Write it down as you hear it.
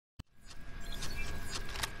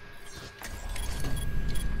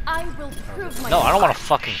I will prove No, I don't want a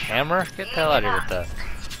fucking hammer. Get the hell out of here with that.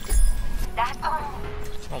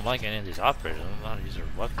 I don't like any of these operators. I don't know how to use their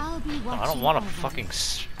weapons. No, I don't want a fucking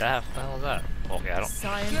staff. What the hell is that? Okay, I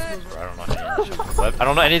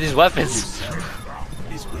don't know any of these weapons.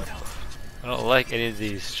 I don't like any of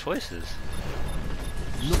these choices.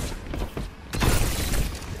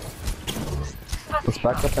 Let's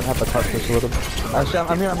back up and have a car push a little bit. Actually,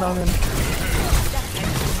 I'm here.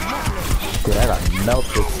 Dude, I got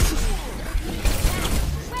melted.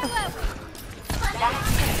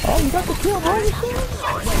 Oh, you got the kill, bro.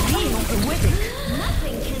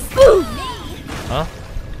 Huh?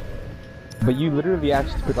 But you literally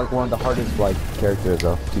actually picked like one of the hardest like characters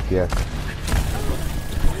of TPS.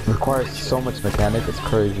 Requires so much mechanic, it's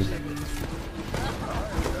crazy.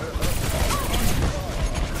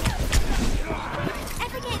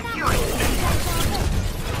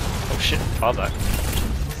 Oh shit, fall back.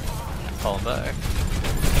 Falling back.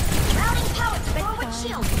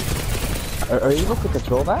 Are you able to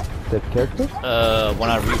control that? The character? When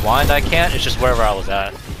I rewind I can't, it's just wherever I was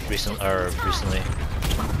at recently.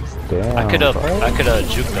 Damn. I could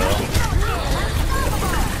juke though.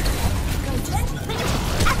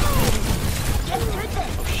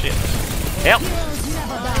 Oh shit. Yep.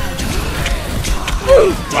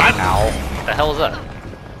 What? Ow. What the hell is that?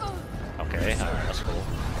 Okay, that's cool.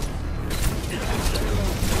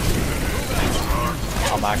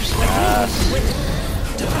 I'm actually ass.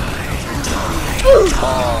 Oh,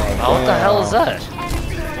 what the hell is that?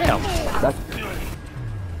 Damn.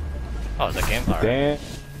 Oh, is that game? Alright. Damn.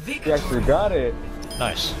 You actually got it.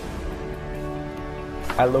 Nice.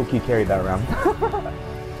 I low-key carried that round.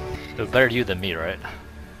 It was better you than me, right?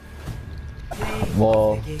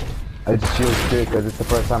 Well, I just feel good because it's the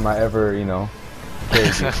first time I ever, you know,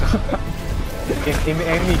 carried in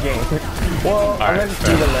any game. Well, Alright, unless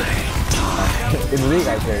it's in League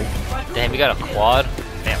I carried. Damn, you got a quad?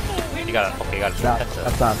 Damn. You got a, okay, you got a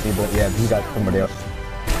That's not me, but yeah, he got somebody else.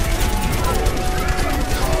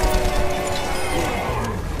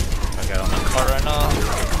 I got on the car right now.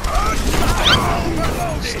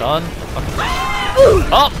 Stun?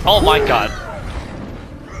 Oh! Oh my god!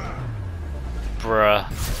 Bruh.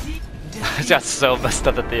 I got so messed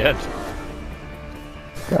up at the end.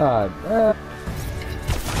 God.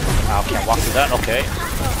 Ow, can't walk through that, okay.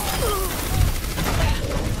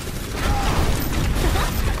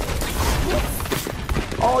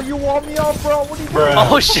 Oh, you want me up, bro? What are you doing?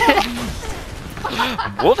 Oh shit!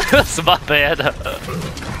 Whoop, that's my bad.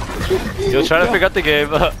 Still trying to figure out the game.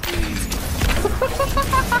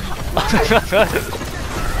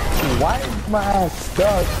 Why is my ass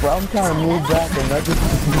stuck, bro? I'm trying to move back and that just...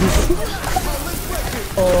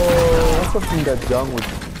 Oh, that's something that Jung would...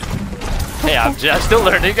 Hey, I'm still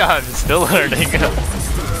learning. I'm still learning. Dude,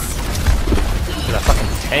 that fucking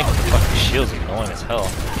tank with the fucking shield's annoying as hell.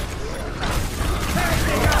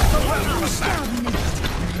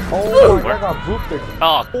 Oh my god, I got booped.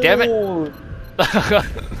 Oh, damn it. Oh,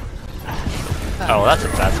 Oh, that's a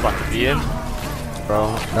bad spot to be in.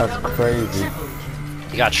 bro, that's crazy.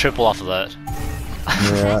 You got triple off of that.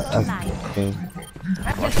 Yeah, that's crazy.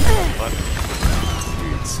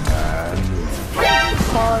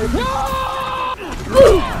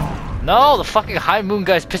 No, the fucking high moon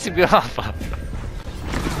guy's pissing me off.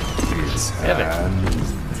 Damn it.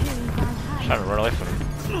 I'm trying to run away from him.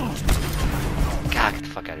 God, get the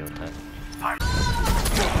fuck out of here with that.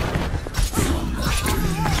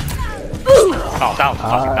 Oh, that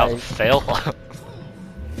was a fail.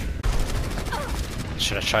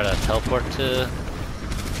 Should I try to teleport to the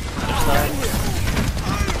other side?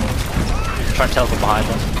 Try to teleport behind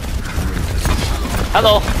them.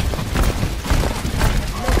 Hello!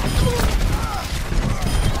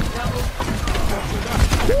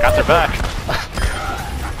 Got their back.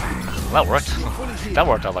 That worked. That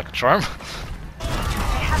worked out like a charm.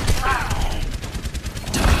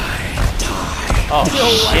 Oh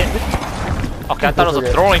shit. Okay, I thought it was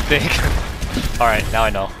a throwing thing. Alright, now I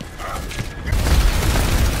know.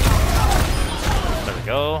 There we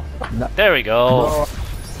go. There we go.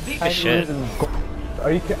 Good shit.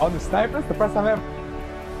 Are you on the snipers? The first time ever?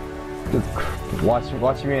 Just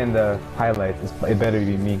watch me in the highlights. It better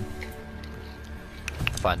be me.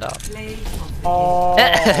 Find out. Oh,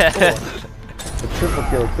 the triple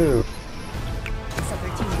kill too.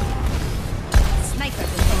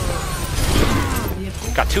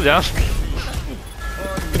 Got 2 down.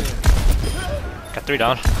 Got 3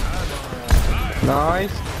 down.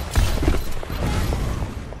 Nice.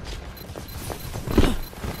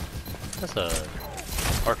 That's a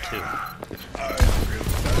R2.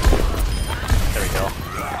 There we go.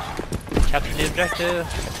 Capture the objective.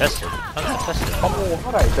 Contested. Uncontested. Oh,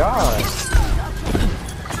 how'd I die?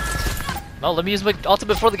 No, let me use my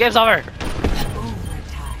ultimate before the game's over!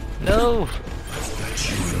 No!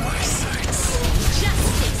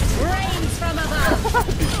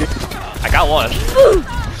 I got one. Oh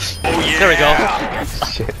yeah! There we go.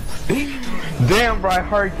 Shit. Damn, bro, I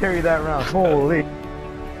hard carried that round. Holy.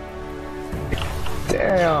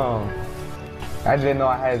 Damn. I didn't know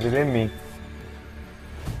I had it in me.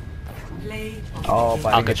 Oh,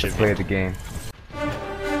 but I didn't get to play the game.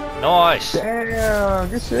 Nice! Damn,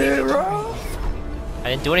 good shit, bro.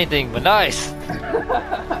 I didn't do anything, but nice!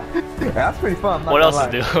 That's pretty fun. What else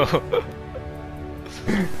to do?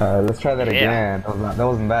 Let's try that again. That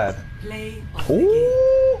wasn't bad.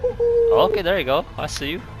 Ooh. Okay, there you go. I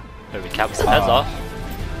see you. Maybe cap some heads off.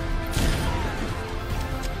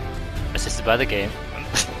 Assisted by the game.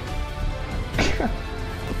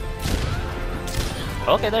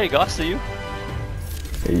 Okay, there you go. I see you.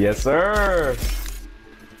 Yes, sir.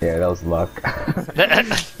 Yeah, that was luck.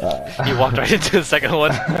 You walked right into the second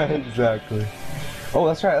one. Exactly. Oh,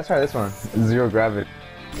 let's try this one. Zero gravity.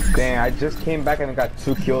 Dang, I just came back and got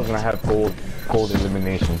 2 kills and I had cold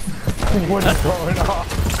elimination. What is going on?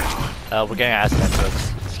 We're getting ass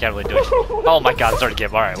folks. Just can't really do it. Oh my god, it's already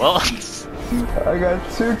game. Alright, well. I got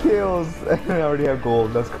 2 kills and I already have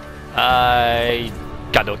gold. That's cool. I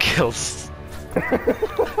got no kills.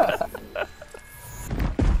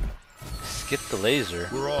 Skip the laser.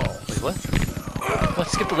 We're all. Wait, what? What?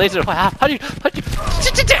 Skip the laser? How do you?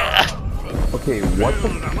 Okay, what the?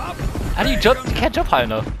 How do you jump? You can't jump high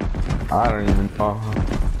enough. I don't even know.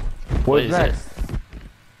 What is next?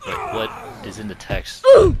 Wait, what is in the text?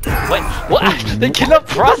 Wait, what? They cannot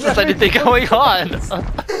process anything going on.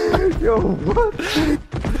 Yo, what?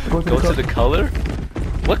 Go to the color?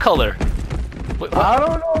 What color? Wait, I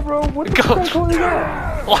don't know, bro. What the Go. fuck is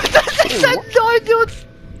that? What? That's no idea.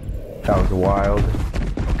 That was wild.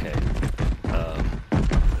 Okay.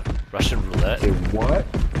 Russian roulette. Okay, what?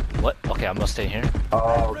 What? Okay, I'm gonna stay here.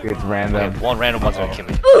 Oh, okay, it's random. Okay, one random one's gonna kill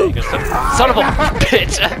me. There you go, son of a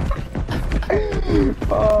bitch!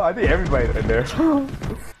 Oh, I think everybody's in there.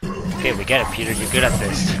 Okay, we get it, Peter. You're good at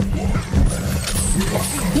this.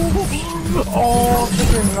 Oh,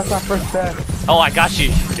 freaking, that's my first death. Oh, I got you,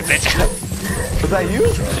 you bitch. Was that you?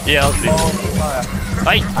 Yeah, I'll see. Oh,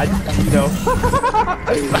 Bye. I you know.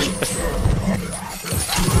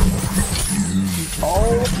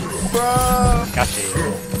 Oh, bro. Got you.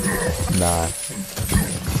 Nah.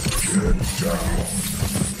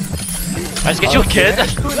 Let's get you a kid.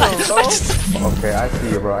 Okay, I see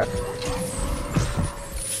you, bro.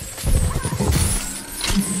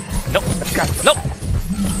 Nope. Nope.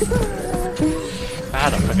 I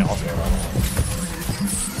had a freaking ultimate.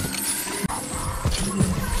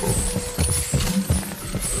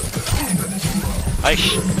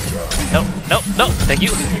 Aish. No, no, no. Thank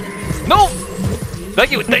you. No.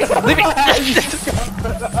 Thank you. Thank, leave me.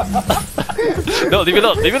 No, leave it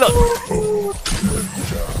alone. Leave it alone.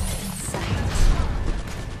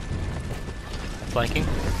 Flanking.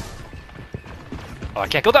 Oh, I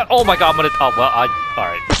can't go down. Oh my god, I'm gonna. Oh well,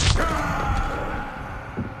 Alright.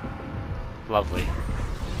 Lovely.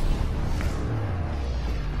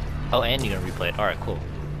 Oh, and you're gonna replay it. Alright, cool.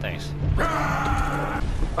 Thanks.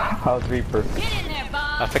 How's Reaper?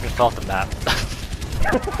 I freaking fell off the map.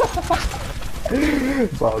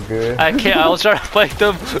 It's all good. I can't. I was trying to fight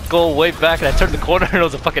them, go way back, and I turned the corner, and it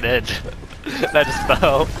was a fucking edge. And I just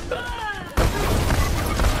fell.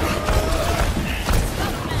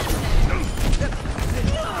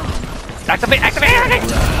 Activate! Activate!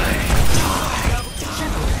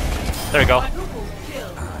 There we go.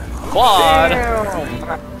 Quad!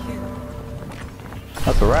 Damn.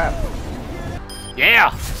 That's a wrap.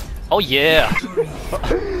 Yeah! Oh yeah!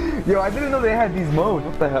 Yo, I didn't know they had these modes.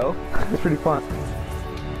 What the hell? It's pretty fun.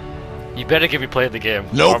 You better give me play the game.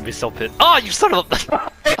 Nope. Or I'll be so pissed. Oh, you son of a...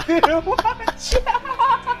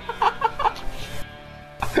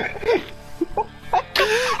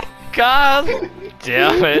 God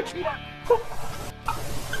damn it.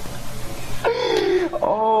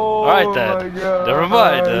 Oh, alright then. my God. Never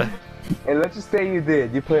mind. And let's just say you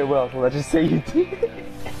did. You played well, so let's just say you did.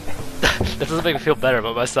 That doesn't make me feel better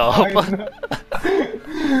about myself.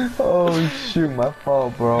 Oh shoot, my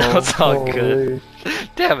fault, bro. That's all Holy. good.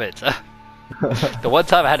 Damn it. The one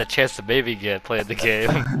time I had a chance to maybe get playing the game.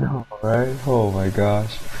 Alright? Oh my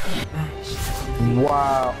gosh.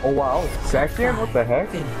 Wow. Oh wow. Second? What the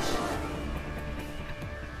heck? Came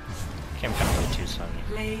kind of way too soon.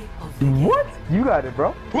 What? You got it,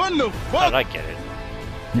 bro. What the How fuck? did I get it?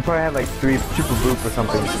 You probably had like 3 triple boop or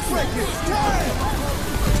something.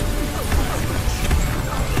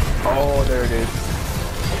 Oh, there it is.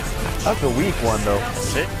 That's a weak one though.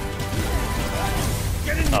 That's it?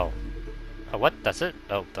 Oh. Oh, what? That's it?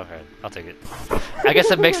 Oh, okay. I'll take it. I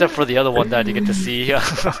guess it makes up for the other one that you get to see.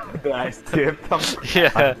 That I skipped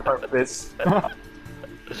Yeah. on purpose.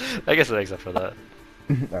 I guess it makes up for that.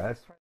 That's